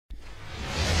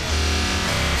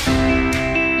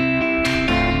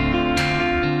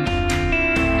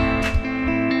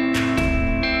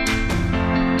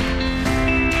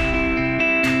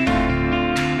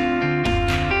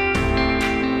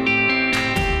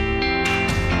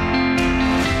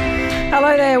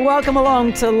Hello there. Welcome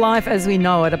along to Life as We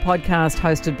Know It, a podcast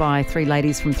hosted by three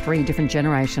ladies from three different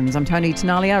generations. I'm Tony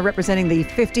Tenalia, representing the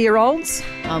 50-year-olds.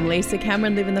 I'm Lisa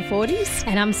Cameron, living the 40s.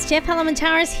 And I'm Steph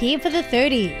Halamentaris, here for the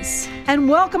 30s. And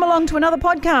welcome along to another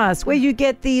podcast where you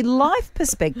get the life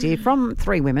perspective from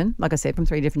three women, like I said, from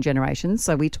three different generations.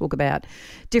 So we talk about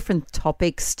different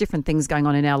topics, different things going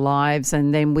on in our lives,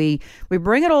 and then we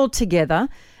bring it all together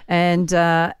and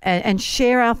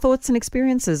share our thoughts and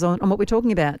experiences on what we're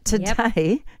talking about.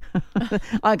 Today, I'm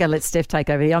going to let Steph take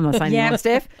over here. I'm not saying anything,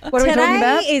 Steph. What are we talking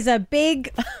about? Today is a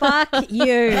big fuck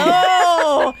you.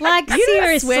 Oh, like, you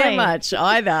seriously. don't swear much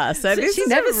either. So this she is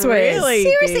never a swears. really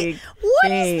Seriously,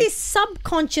 what is big- this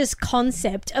subconscious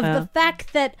concept of the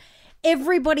fact that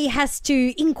everybody has to,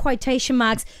 in quotation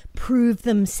marks, prove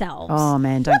themselves? Oh,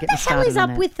 man, don't get me What the hell started is on up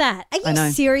that. with that? Are I know.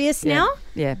 you serious Yeah. now?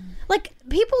 Yeah. Like,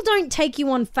 people don't take you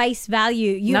on face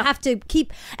value. You No. have to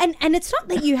keep, and it's not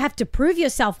that you have to prove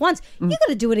yourself once. You got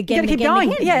to do it again and gotta keep again and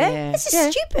going. again. Yeah. This is Yeah.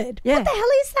 stupid. Yeah. What the hell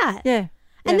is that? Yeah.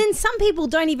 And then some people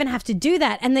don't even have to do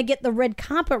that, and they get the red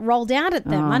carpet rolled out at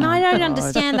them. And I don't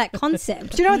understand that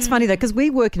concept. Do you know what's funny though? Because we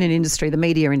work in an industry, the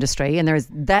media industry, and there is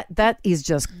that is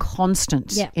just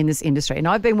constant in this industry. And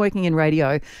I've been working in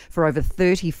radio for over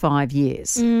 35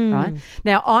 years, right?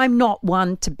 Now, I'm not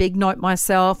one to big note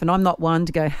myself, and I'm not one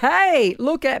to go, hey,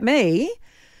 look at me.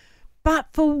 But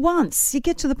for once, you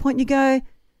get to the point you go,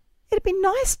 it'd be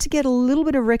nice to get a little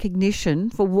bit of recognition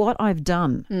for what I've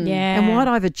done Yeah. and what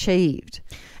I've achieved,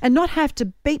 and not have to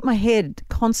beat my head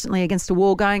constantly against a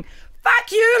wall going,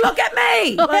 fuck you, look at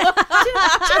me. Like, do you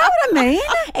know what I mean?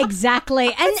 Exactly.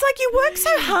 And It's like you work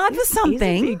so hard for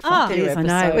something. big fuck you Geez, I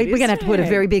know. episode, We're going to have to put a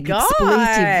isn't very it? big God.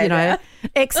 expletive, you know.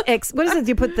 XX. What is it?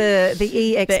 You put the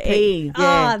EXP. The E.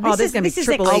 Yeah. Oh, there's going to this be is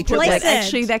triple E, triple explicit. X.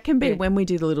 Actually, that can be Yeah. when we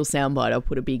do the little soundbite. I'll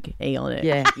put a big E on it.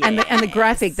 Yeah. And the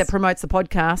graphic that promotes the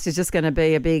podcast is just going to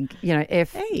be a big, you know,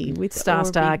 F Hey, with star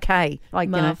big K. Like,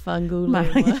 you know.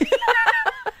 Mafangulu.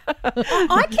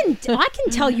 I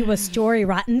can tell you a story,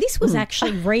 right? And this was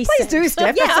actually recent. Please do,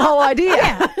 Steph. That's the whole idea.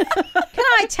 Can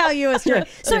I tell you a story?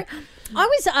 So I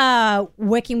was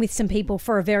working with some people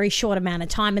for a very short amount of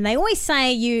time, and they always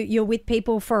say you're with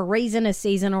people for a reason, a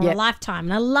season, or Yep. a lifetime.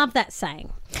 And I love that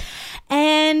saying.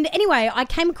 And anyway, I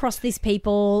came across these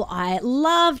people. I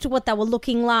loved what they were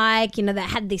looking like. You know, they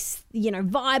had this, you know,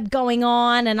 vibe going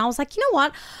on. And I was like, you know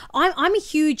what? I'm a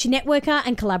huge networker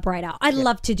and collaborator. I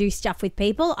love to do stuff with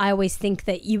people. I always think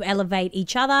that you elevate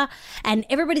each other, and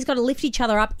everybody's got to lift each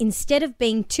other up instead of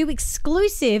being too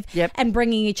exclusive Yep. and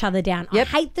bringing each other down. Yep. I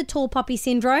hate the tall poppy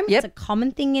syndrome. Yep. It's a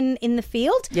common thing in the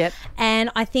field. Yep. And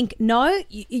I think, no,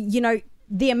 you know,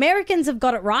 the Americans have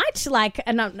got it right. Like,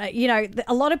 and you know,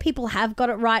 a lot of people have got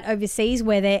it right overseas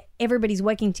where everybody's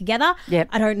working together. Yep.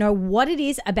 I don't know what it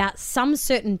is about some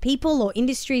certain people or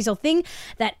industries or thing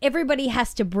that everybody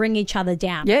has to bring each other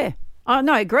down. Yeah. Oh,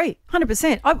 no, I agree.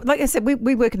 100%. Like I said, we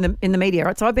work in the media,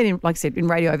 right? So I've been in, like I said, in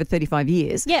radio over 35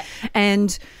 years. Yeah.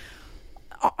 And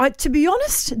to be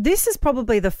honest, this is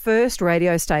probably the first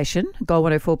radio station, Gold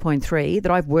 104.3,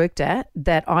 that I've worked at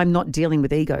that I'm not dealing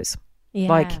with egos. Yeah.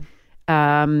 Like,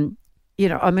 you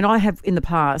know, I mean, I have in the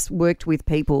past worked with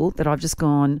people that I've just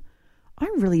gone, I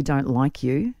really don't like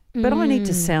you, but I need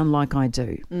to sound like I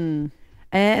do.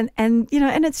 And you know,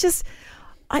 and it's just,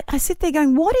 I sit there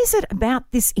going, what is it about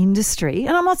this industry?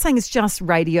 And I'm not saying it's just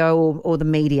radio or the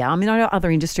media. I mean, I know other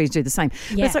industries do the same.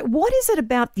 But it's like, what is it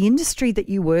about the industry that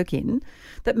you work in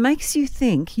that makes you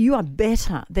think you are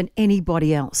better than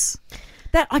anybody else?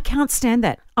 That I can't stand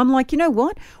that. I'm like, you know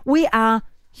what? We are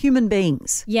human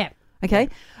beings. Yeah. Okay?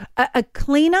 A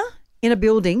cleaner in a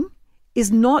building is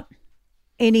not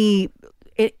any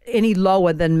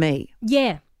lower than me.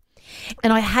 Yeah.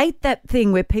 And I hate that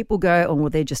thing where people go, oh, well,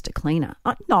 they're just a cleaner.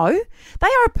 No, they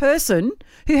are a person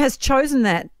who has chosen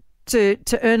that to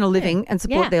earn a living and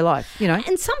support their life, you know.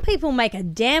 And some people make a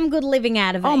damn good living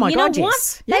out of it. Oh, my you know God, what?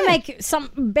 yes. They Yeah. make some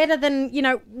better than, you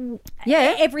know,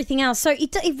 everything else. So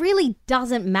it really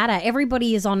doesn't matter.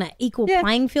 Everybody is on an equal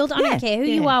playing field. I Yeah. don't care who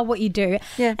you are, what you do.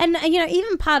 Yeah. And, you know,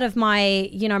 even part of my,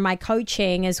 you know, my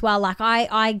coaching as well, like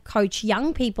I coach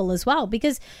young people as well,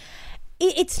 because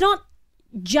it's not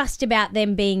just about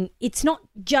them being, it's not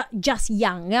just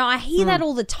young. Now, I hear that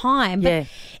all the time, but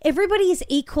everybody is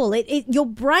equal. Your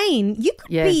brain, you could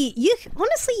be,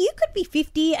 honestly, you could be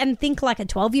 50 and think like a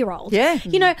 12-year-old. Yeah.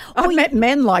 You know, I've met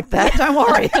men like that. Don't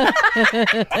worry.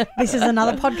 this is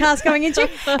another podcast going into.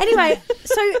 Anyway,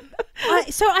 so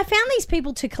So I found these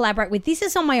people to collaborate with. This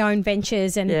is on my own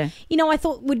ventures and, I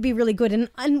thought would be really good. And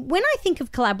when I think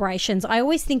of collaborations, I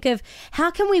always think of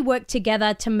how can we work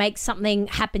together to make something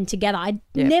happen together. I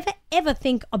never, ever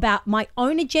think about my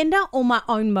own agenda or my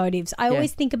own motives. I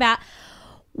always think about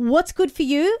what's good for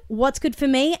you, what's good for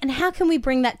me, and how can we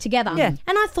bring that together? Yeah.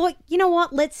 And I thought, you know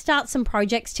what, let's start some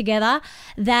projects together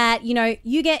that,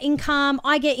 you get income,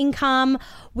 I get income,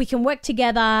 we can work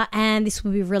together and this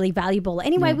will be really valuable.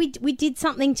 Anyway, we did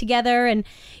something together and,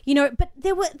 but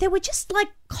there were just like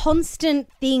constant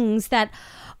things that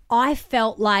I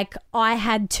felt like I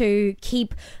had to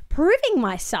keep proving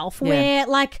myself where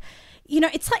like,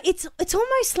 it's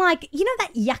almost like,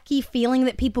 that yucky feeling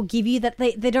that people give you that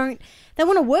they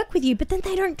want to work with you, but then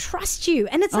they don't trust you.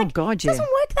 And it's it doesn't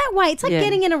work that way. It's like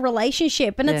getting in a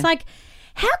relationship and it's like,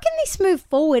 how can this move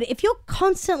forward if you're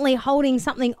constantly holding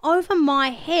something over my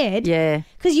head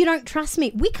because you don't trust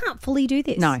me? We can't fully do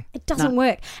this. No. It doesn't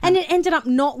work. And it ended up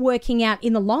not working out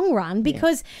in the long run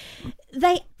because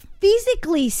they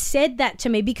physically said that to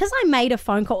me because I made a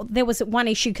phone call. There was one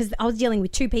issue because I was dealing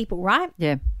with two people, right?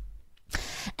 Yeah.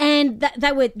 And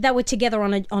they were together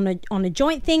on a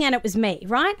joint thing, and it was me,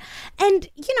 right? And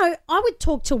I would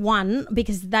talk to one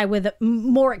because they were the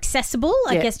more accessible,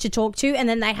 I guess, to talk to, and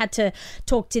then they had to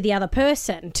talk to the other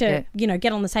person to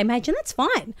get on the same page, and that's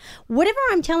fine. Whatever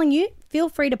I'm telling you, feel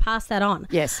free to pass that on.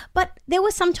 Yes. But there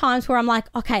were some times where I'm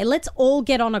like, okay, let's all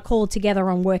get on a call together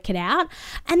and work it out.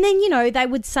 And then, they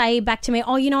would say back to me,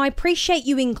 oh, I appreciate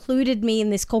you included me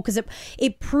in this call because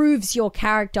it proves your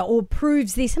character or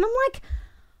proves this. And I'm like,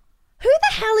 who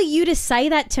the hell are you to say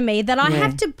that to me that I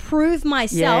have to prove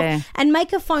myself and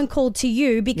make a phone call to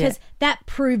you because that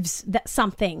proves that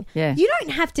something? Yeah. You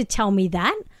don't have to tell me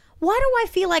that. Why do I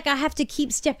feel like I have to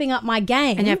keep stepping up my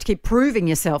game? And you have to keep proving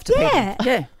yourself to people.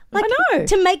 Yeah. Like, I know.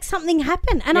 to make something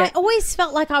happen. And I always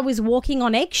felt like I was walking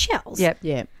on eggshells. Yep.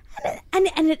 Yeah. And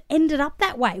it ended up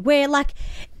that way where like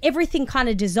everything kind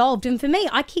of dissolved. And for me,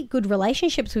 I keep good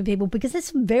relationships with people because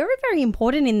it's very, very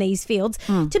important in these fields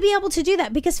to be able to do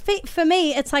that. Because for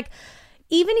me, it's like,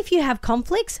 even if you have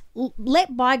conflicts,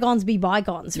 let bygones be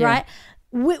bygones, right?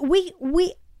 We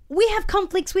have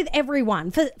conflicts with everyone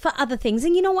for other things.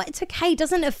 And you know what? It's okay. It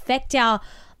doesn't affect our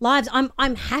lives.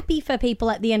 I'm happy for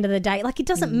people at the end of the day. Like, it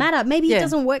doesn't matter. Maybe it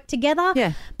doesn't work together.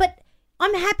 Yeah. But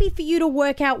I'm happy for you to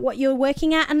work out what you're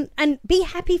working at and be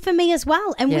happy for me as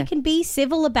well. And we can be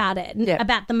civil about it,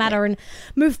 about the matter and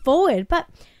move forward. But,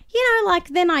 like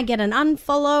then I get an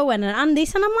unfollow and an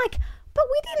this and I'm like, but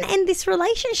we didn't end this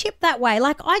relationship that way.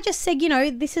 Like I just said,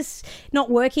 this is not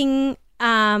working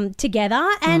together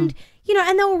and,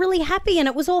 and they were really happy and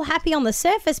it was all happy on the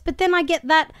surface. But then I get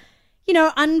that,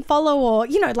 unfollow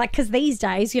or, like, because these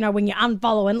days, when you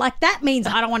unfollow and like that means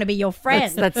I don't want to be your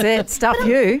friend. That's it. Stuff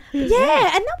you.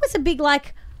 Yeah. And that was a big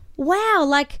like, wow,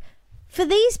 like for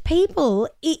these people,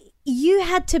 you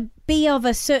had to be of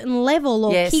a certain level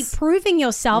or keep proving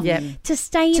yourself to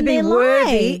stay in their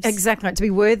lives. Exactly. To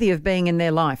be worthy of being in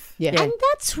their life. Yeah. And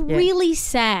that's really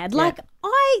sad. Like,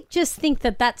 I just think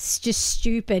that that's just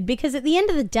stupid because at the end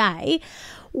of the day,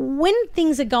 when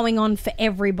things are going on for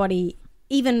everybody,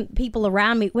 even people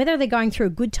around me, whether they're going through a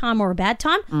good time or a bad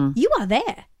time, you are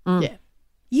there. Yeah.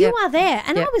 You are there.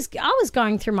 And I was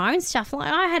going through my own stuff.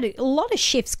 Like I had a lot of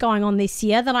shifts going on this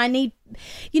year that I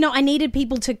needed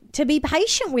people to be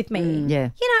patient with me. Yeah.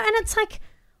 And it's like,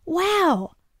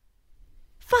 wow,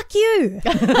 fuck you.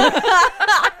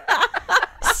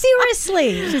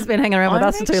 Seriously. She's been hanging around with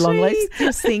us for too long, Lise.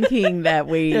 Just thinking that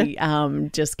we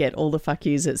just get all the fuck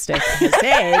yous that Steph has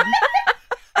said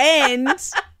and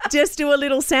just do a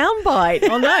little soundbite.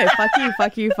 Oh no, fuck you,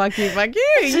 fuck you, fuck you, fuck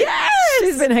you. Yes.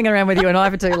 She's been hanging around with you and I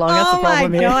for too long. That's the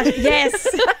problem here. Oh my gosh, yes.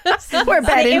 We're a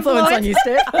bad influence on you,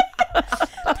 Steph.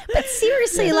 But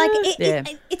seriously,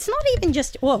 it's not even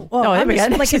just. Whoa, oh, there we go.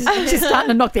 Like, she's starting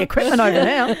to knock the equipment over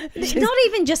now. Not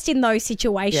even just in those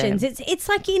situations. Yeah. It's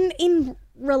like in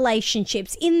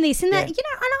relationships, in this and that. And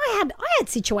I had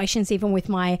situations even with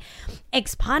my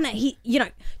ex-partner. He,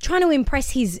 trying to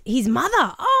impress his mother.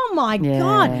 Oh my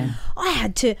God,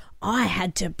 I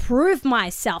had to prove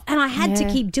myself and I had to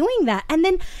keep doing that. And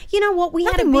then, you know what?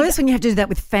 Nothing worse when you have to do that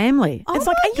with family. Oh, it's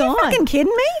like, are you fucking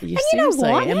kidding me? And you know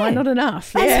what? Am I not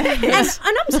enough? And I'm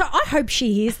sorry, I hope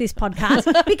she hears this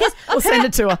podcast because we'll send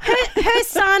it to her. Her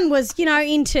son was,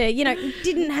 into,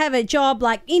 didn't have a job,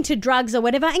 like into drugs or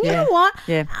whatever. And you know what?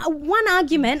 Yeah. One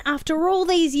argument after all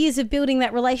these years of building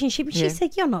that relationship, she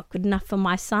said, "You're not good enough for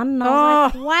my son." And I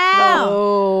was like, wow.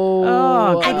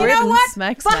 Oh, and you know what?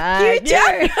 Fuck you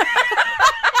too.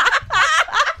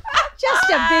 Just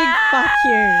a big fuck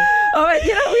you. Oh,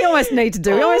 we almost need to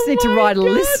do. We almost need to write a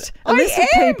list a list of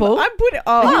people.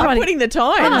 I'm running- putting the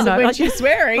time no, when she's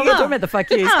swearing. I'm not talking about the fuck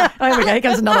yous. Oh, here we go. Here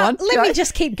comes another one. Let me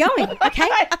just keep going, okay?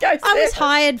 I was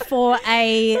hired for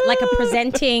a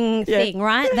presenting thing,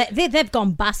 right? They've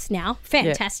gone bust now.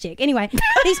 Fantastic. Anyway,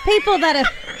 these people that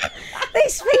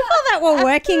were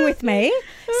working with me,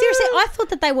 seriously, I thought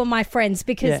that they were my friends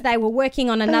because they were working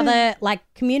on another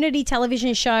community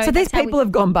television show. So these people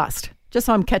have gone bust. Just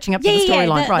so I'm catching up to the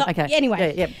storyline. Right, okay.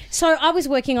 Anyway, so I was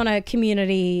working on a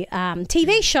community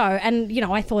TV show and,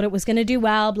 I thought it was going to do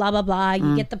well, blah, blah, blah.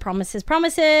 You get the promises,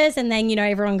 and then,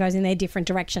 everyone goes in their different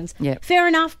directions. Yeah. Fair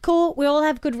enough, cool. We all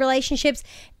have good relationships.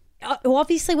 It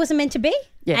obviously wasn't meant to be.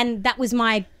 Yeah. And that was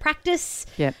my practice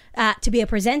Yeah. to be a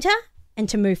presenter and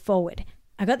to move forward.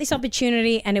 I got this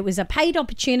opportunity and it was a paid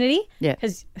opportunity. Yeah.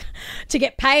 Because to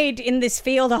get paid in this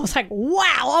field, I was like, wow,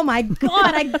 oh my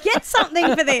God, I get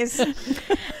something for this.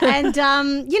 And,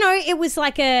 it was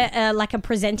like a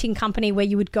presenting company where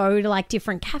you would go to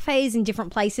different cafes in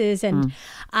different places and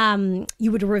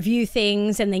you would review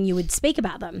things and then you would speak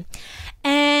about them.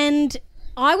 And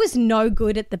I was no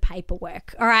good at the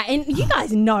paperwork, all right? And you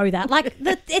guys know that.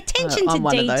 The attention to I'm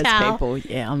one detail of those people.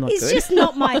 Yeah, I'm not is good. just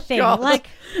not my thing. God.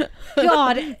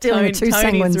 Dealing with two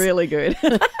Tony's sanguines. really good.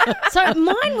 So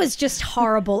mine was just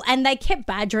horrible. And they kept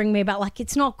badgering me about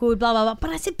it's not good, blah, blah, blah. But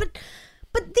I said,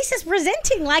 but this is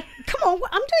presenting. Come on,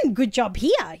 I'm doing a good job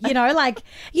here.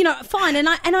 Fine. And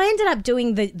I ended up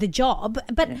doing the job,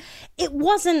 but it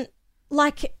wasn't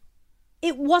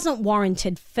it wasn't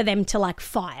warranted for them to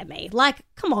fire me.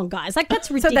 Come on, guys, that's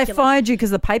ridiculous. So they fired you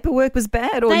because the paperwork was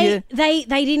bad, or they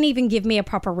didn't even give me a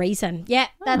proper reason. Yeah,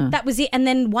 that was it. And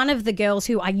then one of the girls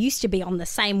who I used to be on the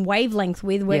same wavelength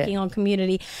with, working on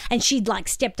community, and she'd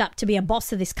stepped up to be a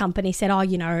boss of this company, said, "Oh,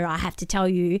 I have to tell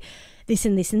you this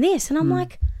and this and this," and I'm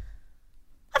like,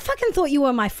 I fucking thought you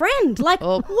were my friend. What?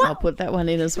 I'll put that one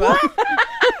in as well.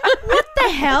 What the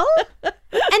hell?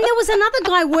 And there was another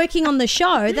guy working on the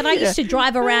show that I used to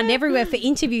drive around everywhere for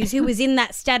interviews who was in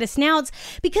that status. Now it's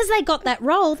because they got that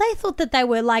role, they thought that they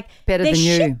were better their than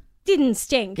shit you. Didn't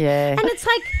stink. Yeah. And it's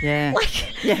Yeah.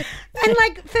 and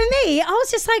for me, I was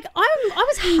just I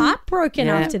was heartbroken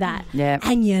after that. Yeah.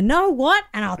 And you know what?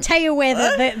 And I'll tell you where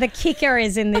the kicker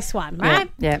is in this one,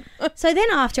 right? Yeah. So then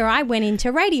after I went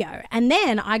into radio and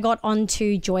then I got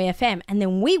onto Joy FM and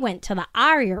then we went to the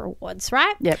ARIA Awards,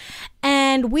 right? Yep.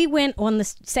 And we went on the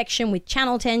section with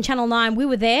Channel 10, Channel 9. We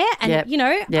were there and,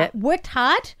 I worked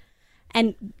hard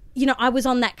and, I was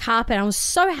on that carpet. I was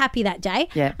so happy that day.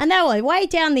 Yeah. And they were way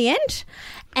down the end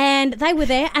and they were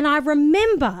there. And I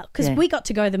remember, because we got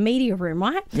to go to the media room,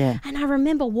 right? Yeah. And I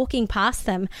remember walking past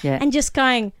them and just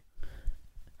going,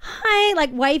 hi,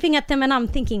 waving at them. And I'm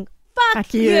thinking,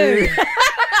 fuck you. you.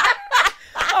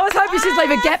 I was hoping she'd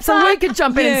leave a gap so we could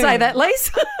jump in and say that,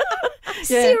 Lise.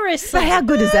 Seriously. But how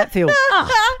good does that feel?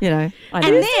 I know.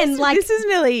 And then, this is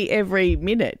nearly every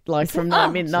minute, from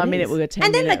 9 minute we'll go 10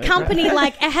 and then minute. the company,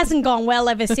 it hasn't gone well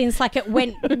ever since. It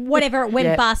went, whatever, it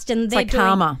went bust. And It's they're like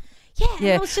karma. Yeah. And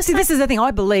I was just See, this is the thing.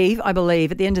 I believe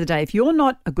at the end of the day, if you're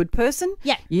not a good person,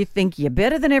 you think you're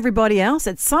better than everybody else,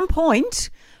 at some point,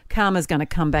 karma's going to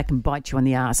come back and bite you on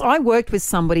the ass. I worked with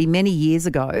somebody many years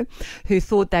ago who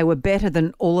thought they were better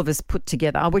than all of us put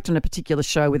together. I worked on a particular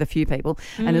show with a few people,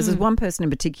 and there was one person in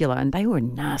particular, and they were a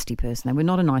nasty person. They were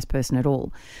not a nice person at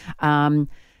all. And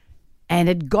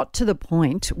it got to the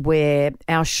point where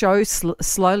our show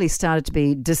slowly started to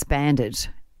be disbanded.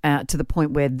 To the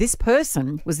point where this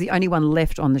person was the only one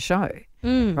left on the show,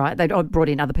 right? They'd brought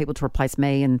in other people to replace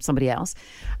me and somebody else.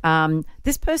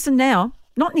 This person now,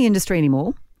 not in the industry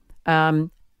anymore,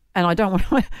 and I don't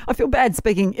want I feel bad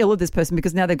speaking ill of this person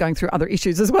because now they're going through other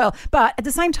issues as well. But at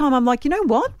the same time, I'm like, you know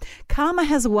what? Karma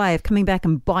has a way of coming back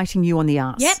and biting you on the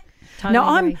ass. Yep.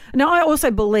 Totally I also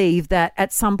believe that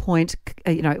at some point,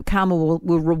 karma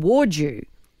will reward you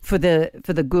for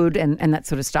the good and that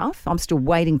sort of stuff. I'm still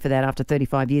waiting for that after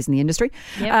 35 years in the industry.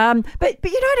 Yep. But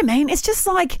you know what I mean? It's just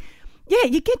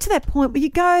you get to that point where you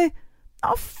go,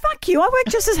 oh, fuck you. I work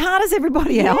just as hard as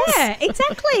everybody else. Yeah,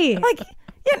 exactly. I'm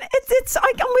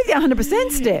with you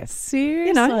 100%, Steph.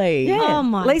 Seriously. Oh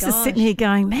my Lisa's gosh. sitting here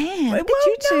going, man, look at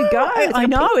you two go. I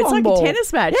know. It's like a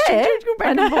tennis match. Yeah,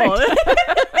 Back and forth.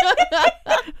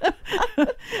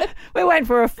 We're waiting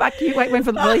for a fuck you. Waiting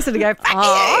for Lisa to go, fuck you.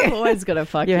 I've always got to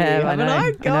fuck you. I haven't know.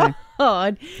 I?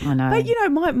 God. I know.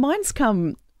 But, mine's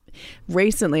come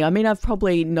recently. I mean, I've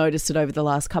probably noticed it over the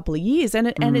last couple of years.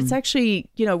 And it's actually,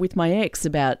 with my ex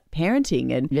about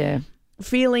parenting and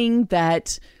feeling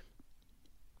that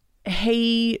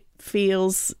he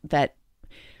feels that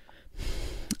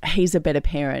he's a better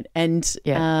parent. And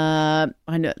I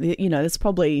know, that's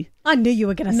probably... I knew you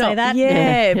were going to say that.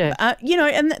 Yeah.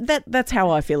 And that's how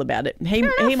I feel about it.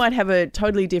 He might have a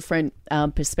totally different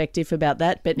perspective about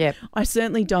that, but I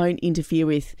certainly don't interfere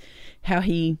with how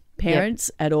he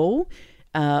parents at all.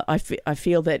 I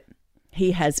feel that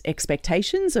he has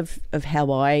expectations of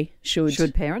how I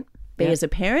should parent be as a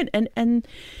parent,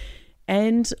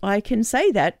 and I can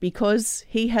say that because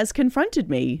he has confronted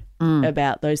me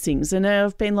about those things, and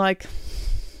I've been like,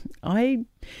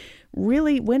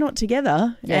 we're not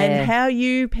together, and how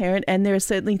you parent, and there are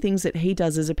certainly things that he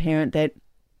does as a parent that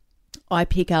I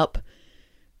pick up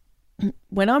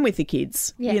when I'm with the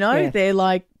kids. They're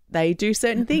like, they do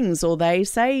certain things or they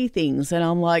say things, and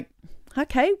I'm like,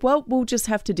 okay, well, we'll just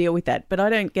have to deal with that. But I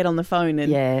don't get on the phone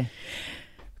and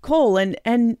call.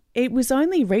 And it was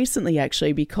only recently,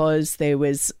 actually, because there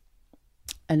was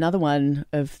another one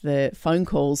of the phone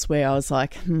calls where I was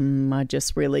like, I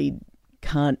just really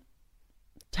can't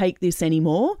take this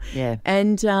anymore. Yeah.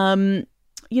 And,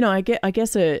 I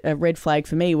guess a red flag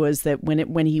for me was that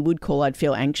when he would call, I'd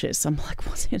feel anxious. I'm like,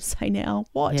 what's he going to say now?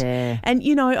 What? Yeah. And,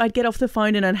 I'd get off the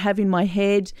phone and I'd have in my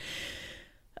head,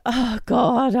 oh,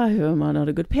 God, am I not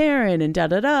a good parent, and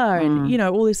da-da-da, and,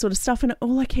 all this sort of stuff. And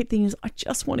all I keep thinking is, I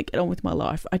just want to get on with my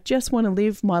life. I just want to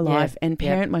live my life and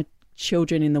parent my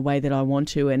children in the way that I want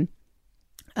to. And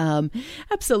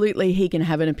absolutely, he can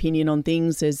have an opinion on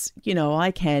things as, I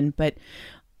can. But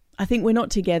I think we're not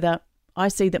together. I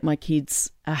see that my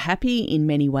kids are happy in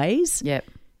many ways. Yep.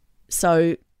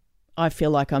 So I feel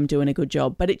like I'm doing a good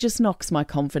job, but it just knocks my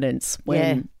confidence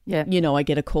when, I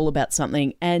get a call about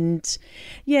something. And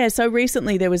so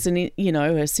recently there was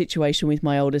a situation with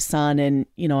my oldest son, and,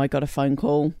 I got a phone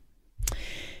call,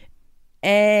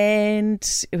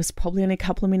 and it was probably only a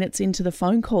couple of minutes into the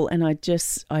phone call. And I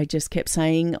just kept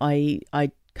saying,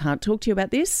 I can't talk to you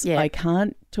about this. Yeah. I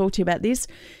can't talk to you about this.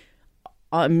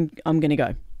 I'm going to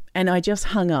go. And I just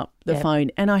hung up the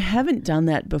phone, and I haven't done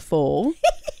that before.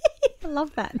 I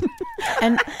love that.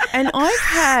 And I've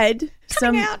had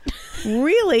some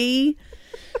really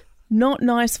not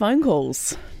nice phone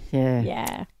calls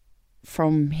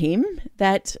from him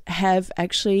that have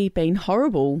actually been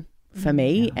horrible for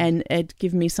me and it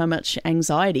given me so much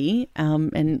anxiety.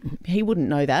 And he wouldn't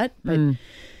know that, but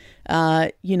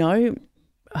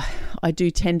I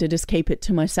do tend to just keep it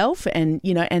to myself, and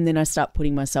and then I start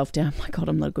putting myself down. My God,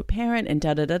 I'm not a good parent, and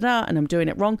da-da-da-da, and I'm doing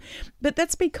it wrong. But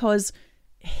that's because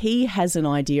he has an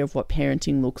idea of what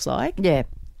parenting looks like. Yeah.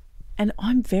 And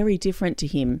I'm very different to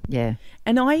him. Yeah.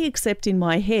 And I accept in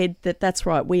my head that that's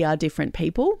right, we are different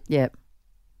people. Yeah.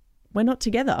 We're not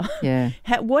together. Yeah.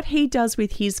 What he does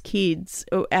with his kids,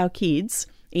 or our kids,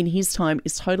 in his time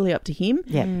is totally up to him.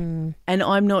 Yeah. And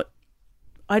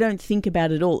I don't think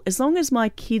about it at all. As long as my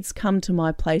kids come to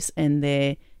my place and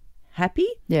they're happy,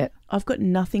 I've got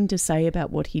nothing to say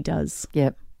about what he does.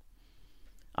 Yeah.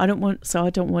 I don't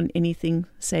want anything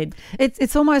said.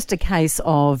 It's almost a case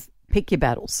of pick your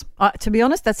battles. To be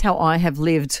honest, that's how I have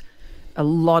lived a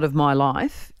lot of my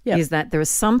life, is that there are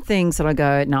some things that I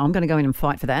go, no, I'm going to go in and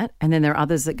fight for that. And then there are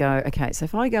others that go, okay, so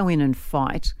if I go in and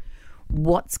fight,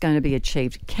 what's going to be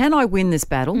achieved? Can I win this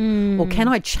battle or can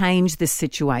I change this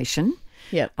situation?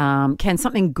 Yeah. Can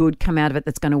something good come out of it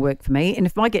that's going to work for me? And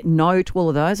if I get no to all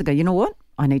of those, I go, you know what?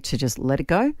 I need to just let it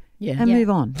go and move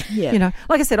on. Yeah.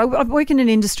 Like I said, I work in an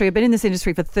industry. I've been in this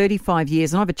industry for 35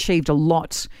 years and I've achieved a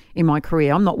lot in my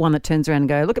career. I'm not one that turns around and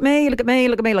go, look at me, look at me,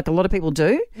 look at me, like a lot of people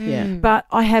do. Yeah. But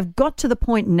I have got to the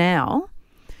point now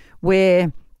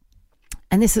where,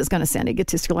 and this is going to sound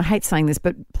egotistical, I hate saying this,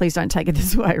 but please don't take it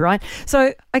this way, right?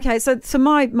 So, okay, so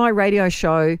my radio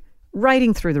show,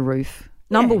 rating through the roof.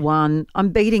 Number one, I'm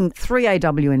beating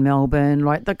 3AW in Melbourne.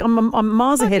 Right, like I'm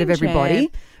miles ahead of everybody,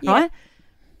 right?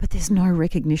 But there's no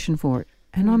recognition for it,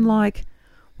 and I'm like,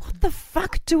 what the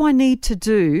fuck do I need to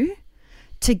do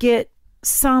to get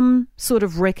some sort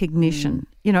of recognition?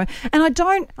 And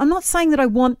I'm not saying that I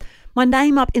want my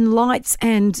name up in lights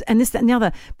and this, that, and the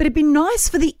other, but it'd be nice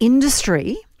for the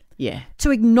industry. Yeah. To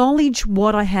acknowledge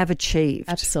what I have achieved.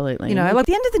 Absolutely. Like at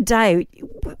the end of the day,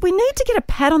 we need to get a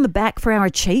pat on the back for our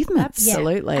achievements.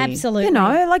 Absolutely. Yeah, absolutely.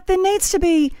 Like there needs to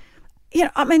be,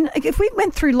 I mean, if we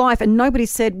went through life and nobody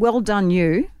said, well done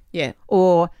you. Yeah.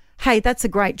 Or, hey, that's a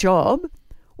great job.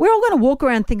 We're all going to walk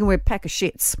around thinking we're a pack of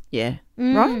shits. Yeah.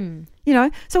 Right?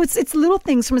 So it's little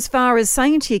things from as far as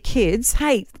saying to your kids,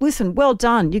 hey, listen, well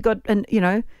done. You got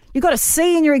a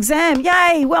C in your exam.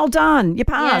 Yay, well done. You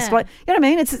passed. Yeah. Like, you know what I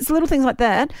mean? It's little things like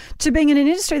that, to being in an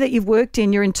industry that you've worked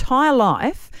in your entire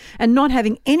life and not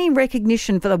having any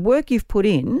recognition for the work you've put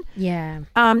in. Yeah.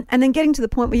 And then getting to the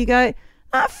point where you go,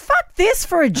 fuck this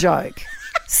for a joke.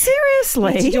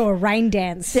 Seriously. To do a rain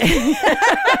dance. You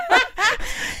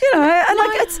know, and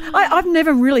I've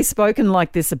never really spoken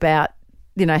like this about,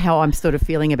 you know, how I'm sort of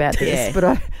feeling about this, but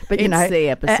you It's know, the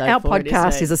episode our for it, podcast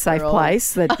isn't it? is a safe We're all-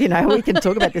 place that, you know, we can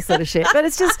talk about this sort of shit. But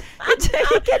it's just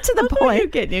you get to the You're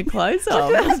point. getting your clothes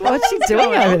off. What's she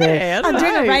doing over there? I'm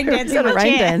doing a rain dance She's got in a my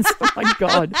rain chair. dance. Oh my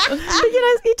God! But you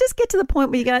know, you just get to the point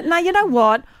where you go, no, you know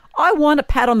what? I want a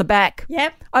pat on the back.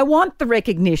 Yep. I want the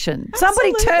recognition.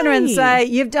 Somebody turn around and say,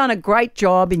 "You've done a great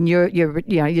job, and you're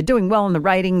doing well in the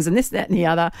ratings, and this, that, and the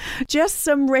other." Just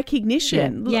some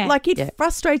recognition. Yeah. Like it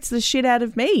frustrates the shit out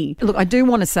of me. Look, I do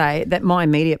want to say that my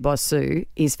immediate boss Sue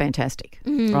is fantastic,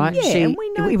 right? Yeah, and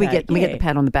we know we that, get yeah. the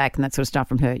pat on the back and that sort of stuff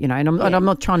from her, you know. And I'm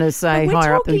not trying to say But we're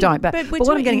higher up than talking- don't, but but we're what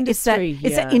I'm talking getting it's that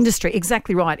industry, industry,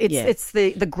 exactly right. Yeah. It's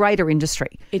the greater industry.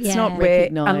 It's Yeah. not Where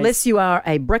recognised. unless you are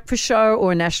a breakfast show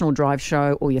or a national drive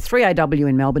show or you're 3AW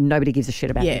in Melbourne, nobody gives a shit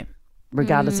about you,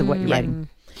 regardless of what you're rating.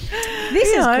 This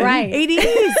is great. It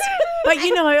is. But,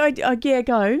 you know, I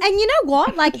go. And you know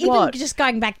what? Like, even What? just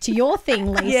going back to your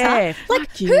thing, Lisa. Yeah, Like,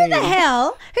 fuck who you. the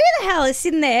hell is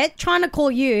sitting there trying to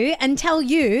call you and tell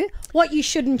you what you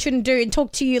should and shouldn't do and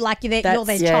talk to you like you're their child?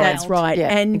 That's right.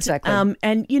 Yeah, and exactly.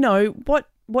 And you know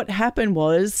what happened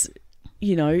was,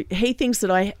 you know, he thinks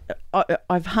that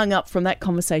I've hung up from that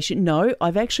conversation. No,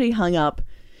 I've actually hung up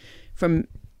from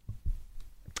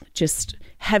just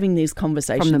having these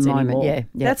conversations moment, anymore. yeah.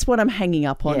 That's what I'm hanging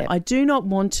up on. Yeah. I do not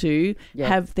want to Yeah.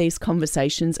 have these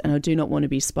conversations, and I do not want to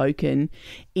be spoken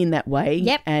in that way.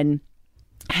 Yep. And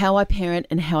how I parent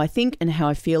and how I think and how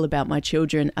I feel about my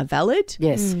children are valid.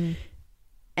 Yes.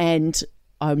 And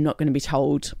I'm not going to be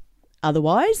told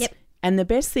otherwise. Yep. And the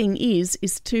best thing is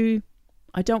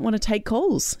I don't want to take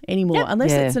calls anymore. Yep.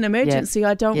 Unless Yeah. it's an emergency,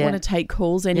 I don't Yeah. want to take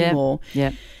calls anymore.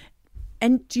 Yeah.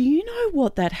 And do you know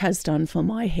what that has done for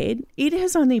my head? It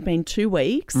has only been 2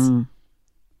 weeks.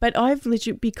 But I've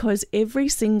literally, because every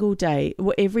single day,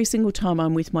 or every single time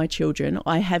I'm with my children,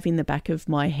 I have in the back of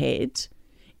my head,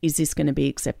 is this going to be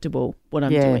acceptable, what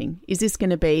I'm Yeah. doing? Is this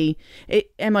going to be,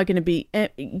 am I going to be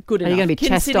good enough? Are you going to be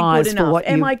Considered chastised good for enough? what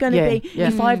Am you- I going to yeah, be, yeah.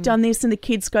 if I've done this and the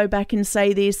kids go back and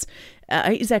say this,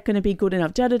 is that going to be good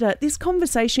enough? This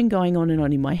conversation going on and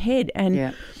on in my head. And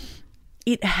Yeah.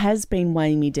 it has been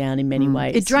weighing me down in many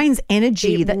ways. It drains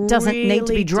energy It that doesn't need to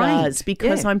be really drained. does,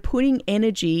 because Yeah. I'm putting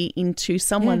energy into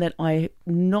someone that I'm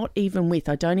not even with.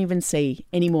 I don't even see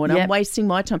anymore, and I'm Yep. wasting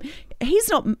my time. He's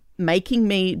not making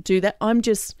me do that. I'm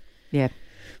just Yeah.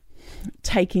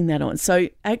 taking that on. So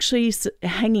actually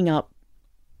hanging up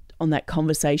on that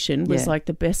conversation was Yeah. like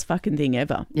the best fucking thing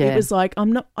ever. Yeah. It was like,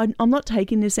 I'm not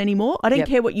taking this anymore. I don't Yep.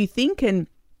 care what you think, and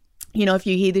you know, if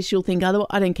you hear this, you'll think otherwise.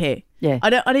 I don't care. Yeah. I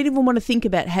don't even want to think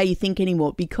about how you think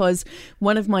anymore, because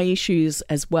one of my issues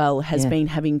as well has Yeah. been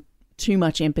having too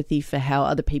much empathy for how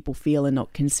other people feel and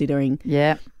not considering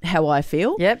Yeah. how I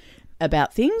feel Yep.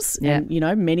 about things. Yeah. And, you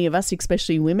know, many of us,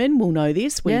 especially women, will know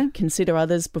this. We Yeah. consider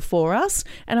others before us.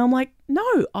 And I'm like,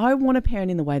 no, I want to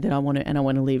parent in the way that I want to, and I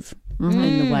want to live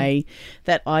in the way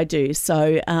that I do.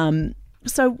 So,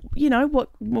 you know,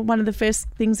 one of the first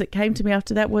things that came to me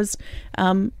after that was,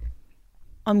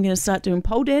 I'm going to start doing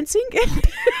pole dancing.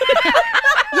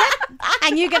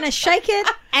 And you're going to shake it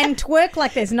and twerk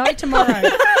like there's no tomorrow.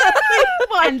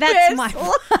 And that's my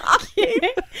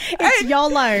It's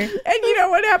YOLO. And you know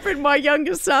what happened? My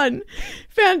youngest son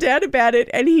found out about it,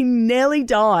 and he nearly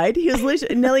died. He was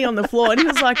literally nearly on the floor, and he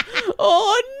was like,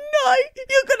 "Oh no,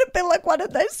 you're going to be like one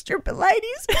of those stripper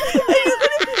ladies. And this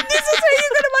is how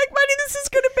you're going to make money. This is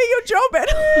going to be your job." And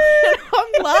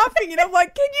I'm laughing, and I'm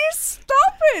like, "Can you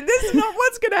stop it? This is not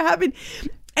what's going to happen."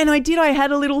 And I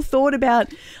had a little thought about,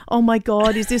 oh my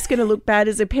God, is this going to look bad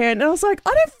as a parent? And I was like,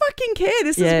 I don't fucking care.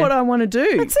 This Yeah. is what I want to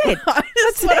do. That's it. That's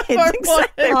That's it. what I want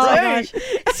Exactly. to Oh, do. gosh.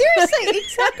 Seriously,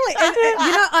 exactly. And,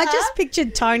 you know, I just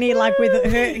pictured Tony like with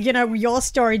her, you know, your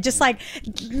story, just like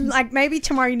maybe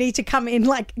tomorrow you need to come in,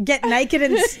 like get naked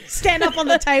and stand up on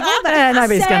the table.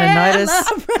 Nobody's going to notice.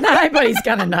 Celebrate. Nobody's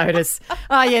going to notice.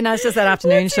 Oh, yeah, no, it's just that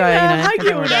afternoon show. You know. I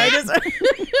Don't worry about it.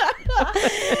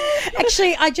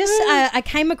 Actually, I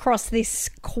came across this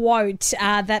quote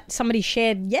that somebody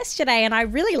shared yesterday, and I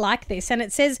really like this. And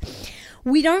it says,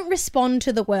 "We don't respond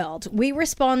to the world. We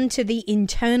respond to the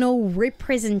internal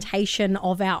representation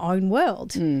of our own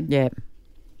world." Yeah.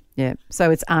 Yeah.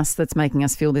 So it's us that's making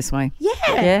us feel this way. Yeah.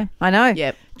 Yeah, I know.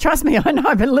 Yep. Trust me, I know.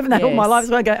 I've been living that all my Yes. life.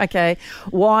 So I go, okay,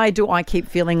 why do I keep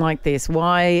feeling like this?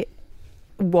 Why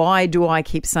do I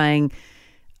keep saying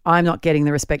I'm not getting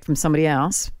the respect from somebody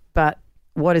else? But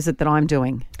what is it that I'm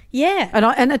doing? Yeah.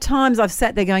 And at times I've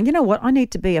sat there going, you know what? I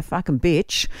need to be a fucking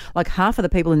bitch, like half of the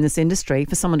people in this industry,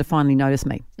 for someone to finally notice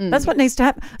me. That's what needs to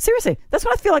happen. Seriously, that's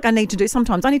what I feel like I need to do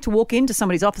sometimes. I need to walk into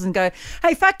somebody's office and go,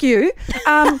 hey, fuck you.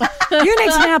 You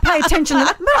need to now pay attention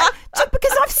to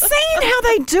because I've seen how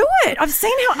they do it. I've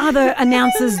seen how other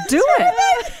announcers do it.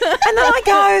 And then I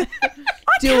go,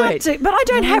 but I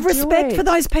don't have respect for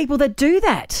those people that do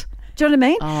that. Do you know what I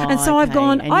mean? And so I've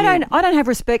gone, I don't have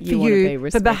respect for you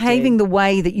for behaving the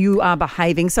way that you are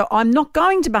behaving, so I'm not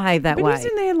going to behave that way. But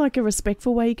isn't there like a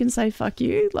respectful way you can say fuck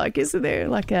you? Like, isn't there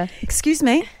like a... Excuse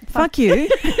me, fuck you? Is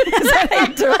that how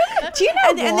you do it? Do you know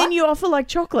and then you offer like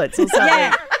chocolates or something.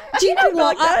 Yeah. Do you know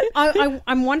what? Like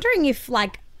I'm wondering if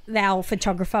like our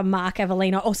photographer Mark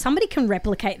Avellino or somebody can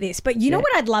replicate this, but you know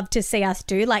what I'd love to see us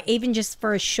do, like even just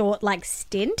for a short like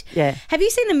stint. Yeah. Have you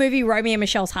seen the movie Romeo and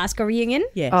Michelle's High School Reunion?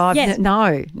 Yes. Oh, Yes.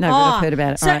 No, but I've heard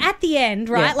about it. So All right. at the end,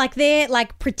 right, Yeah. like they're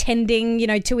like pretending,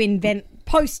 to invent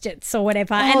Post-its or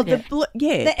whatever. Oh, and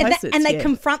Post-its, and they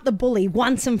confront the bully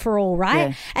once and for all, right?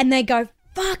 Yeah. And they go,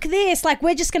 fuck this, like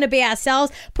we're just going to be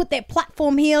ourselves, put their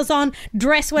platform heels on,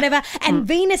 dress whatever, and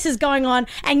Venus is going on,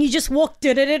 and you just walk,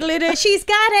 she's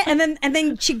got it, and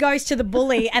then she goes to the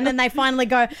bully, and then they finally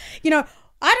go,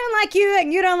 I don't like you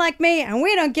and you don't like me and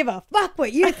we don't give a fuck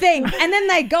what you think. And then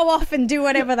they go off and do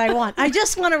whatever they want. I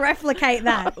just want to replicate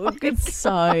that.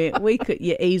 So we could,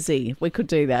 easy. We could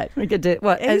do that. We could do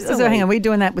what? So Easily. hang on, are we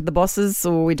doing that with the bosses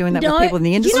or are we doing that No, with people in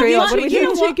the industry? you know Like, what do we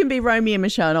You do? two can be Romeo and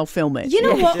Michelle and I'll film it. You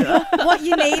know what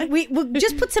you need? We'll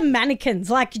just put some mannequins,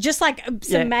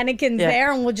 some mannequins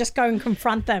there, and we'll just go and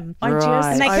confront them.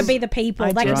 Right. And they could be the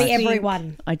people. They could be think-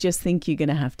 everyone. I just think you're going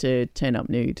to have to turn up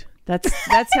nude. That's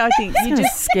how I think. You Just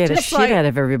just scare the shit out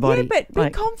of everybody. Yeah, but be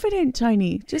Like- confident,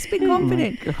 Tony. Just be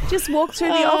confident. Just walk through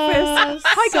the office.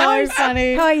 Hi so guys.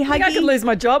 funny. Hi, I Huggy. could lose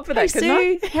my job for Hey that, couldn't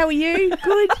I? Sue, how are you?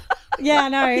 Good. Yeah, I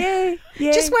know.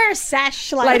 Yeah. Just wear a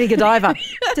sash. Like, Lady Godiva.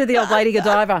 Do the old Lady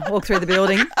Godiva. Walk through the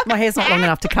building. My hair's not long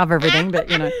enough to cover everything, but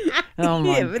Oh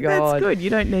my Yeah, but God. that's good. You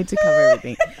don't need to cover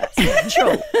everything.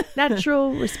 It's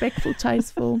natural, respectful,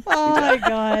 tasteful. Oh my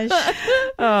gosh.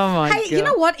 Oh my Hey, God. you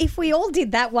know what? If we all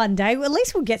did that one day, well, at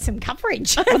least we'll get some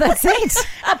coverage. Well, that's it.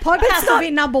 Our podcast will be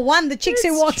number one. The chicks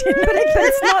who walked in. But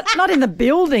it's not in the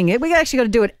building. We actually got to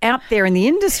do it out there in the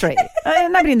industry.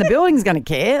 Nobody in the building's going to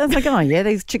care. It's like, oh yeah,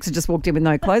 these chicks have just walked in with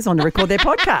no clothes on to record their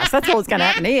podcast. That's all that's going to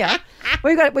happen here.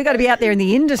 We got to be out there in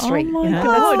the industry. Oh my you know?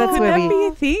 God. That's Could where that we. be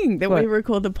a thing that What? we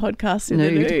record the podcast in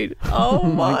Nude. the nude? Oh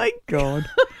my God.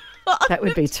 That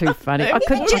would be too funny. I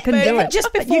couldn't do Even it.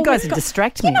 just But before you guys we've would got-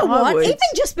 distract me. You know what? would. Even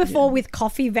just before with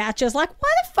coffee vouchers, like why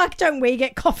the fuck don't we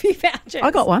get coffee vouchers?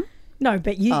 I got one. No,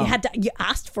 but you you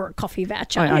asked for a coffee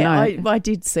voucher. I Yeah, know. I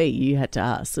did see you had to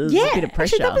ask. There was Yeah. a bit of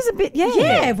pressure. Actually, that was a bit. Yeah.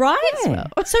 Yeah, right. Yeah.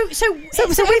 So So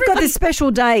we've got this special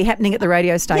day happening at the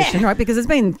radio station, Yeah. right? Because it's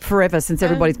been forever since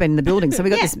everybody's been in the building. So we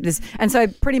got Yeah. this, and so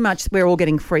pretty much we're all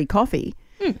getting free coffee.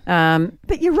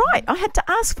 But you're right. I had to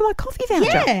ask for my coffee voucher.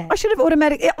 Yeah. I should have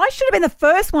I should have been the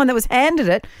first one that was handed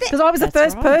it because I was the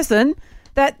first person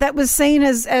that was seen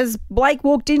as Blake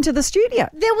walked into the studio.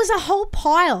 There was a whole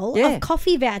pile Yeah. of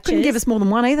coffee vouchers. Couldn't give us more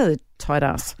than one either. The tight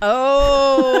ass.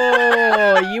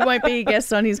 Oh, you won't be a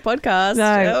guest on his podcast.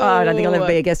 No, I don't think I'll ever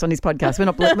be a guest on his podcast. We're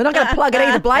not going to plug it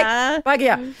either, Blake. Fuck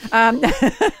yeah.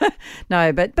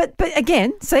 No, but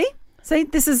again, see,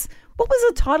 this is what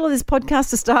was the title of this podcast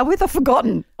to start with? I've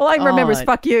forgotten. All I remember is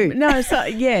 "fuck you." No, so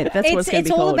yeah, that's what it's going to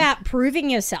be all called. about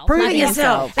proving yourself. Proving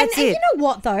yourself. And, That's and it. you know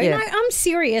what though? Yeah. No, I'm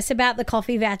serious about the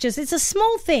coffee vouchers. It's a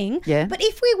small thing. Yeah. But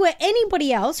if we were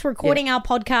anybody else recording our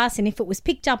podcast and if it was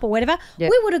picked up or whatever, Yeah.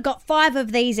 we would have got 5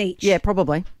 of these each. Yeah,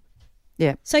 probably.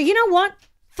 Yeah. So you know what?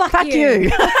 Fuck Fuck you.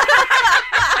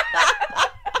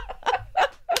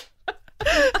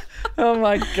 Oh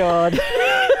my God.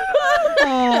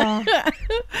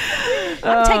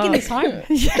 I'm taking this home.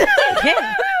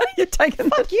 Yeah. You're taking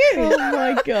Fuck you. Oh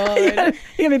my God. You're going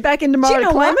to be back in Do tomorrow you to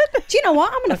know claim what? it? Do you know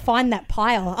what? I'm going to find that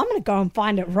pile. I'm going to go and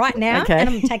find it right now, Okay. and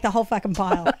I'm going to take the whole fucking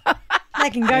pile. They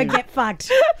can go get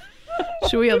fucked.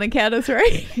 Should we on the count of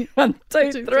 3? 1,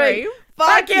 2, 3. three.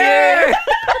 Fuck you.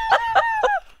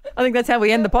 I think that's how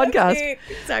we end the podcast.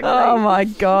 Exactly. Oh my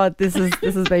God, this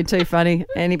has been too funny.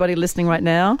 Anybody listening right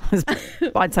now,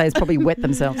 I'd say, has probably wet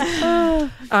themselves,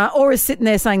 or is sitting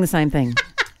there saying the same thing.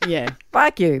 Yeah.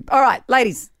 Fuck you. All right,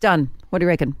 ladies, done. What do you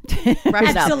reckon? Wrap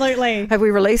it up. Absolutely. Have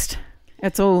we released?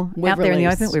 It's all We've out there in the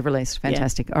released. open. We've released.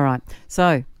 Fantastic. All right.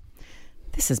 So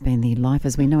this has been the Life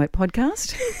as We Know It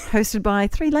podcast, hosted by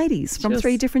 3 ladies from Just-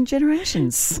 3 different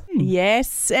generations.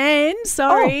 Yes, and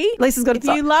sorry. Oh, Lisa's got if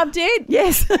a you loved it,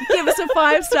 Yes. give us a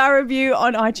 5-star review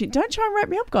on iTunes. Don't try and wrap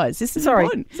me up, guys. This is Sorry.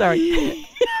 important. Sorry.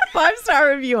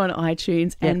 5-star review on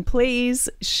iTunes. Yeah. And please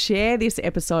share this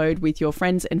episode with your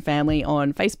friends and family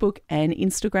on Facebook and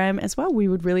Instagram as well. We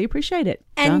would really appreciate it.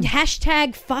 And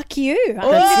hashtag fuck you. I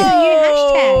think it's a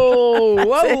new hashtag.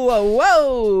 Whoa,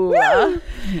 whoa, whoa.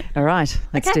 All right,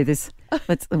 let's do this.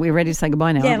 We're ready to say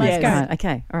goodbye now. Yeah, aren't we? let's go. Right,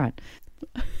 okay, all right.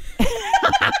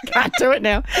 Can't do it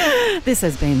now. This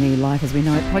has been the Life as We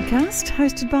Know It podcast,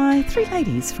 hosted by 3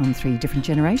 ladies from 3 different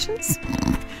generations.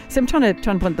 So I'm trying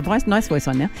to put the nice voice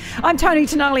on now. I'm Tony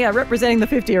Tenalia, representing the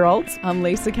 50-year-olds. I'm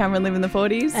Lisa Cameron, living the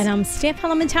 40s. And I'm Steph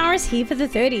Parliamentaris, here for the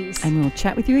 30s. And we'll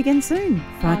chat with you again soon.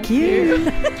 Fuck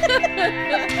you.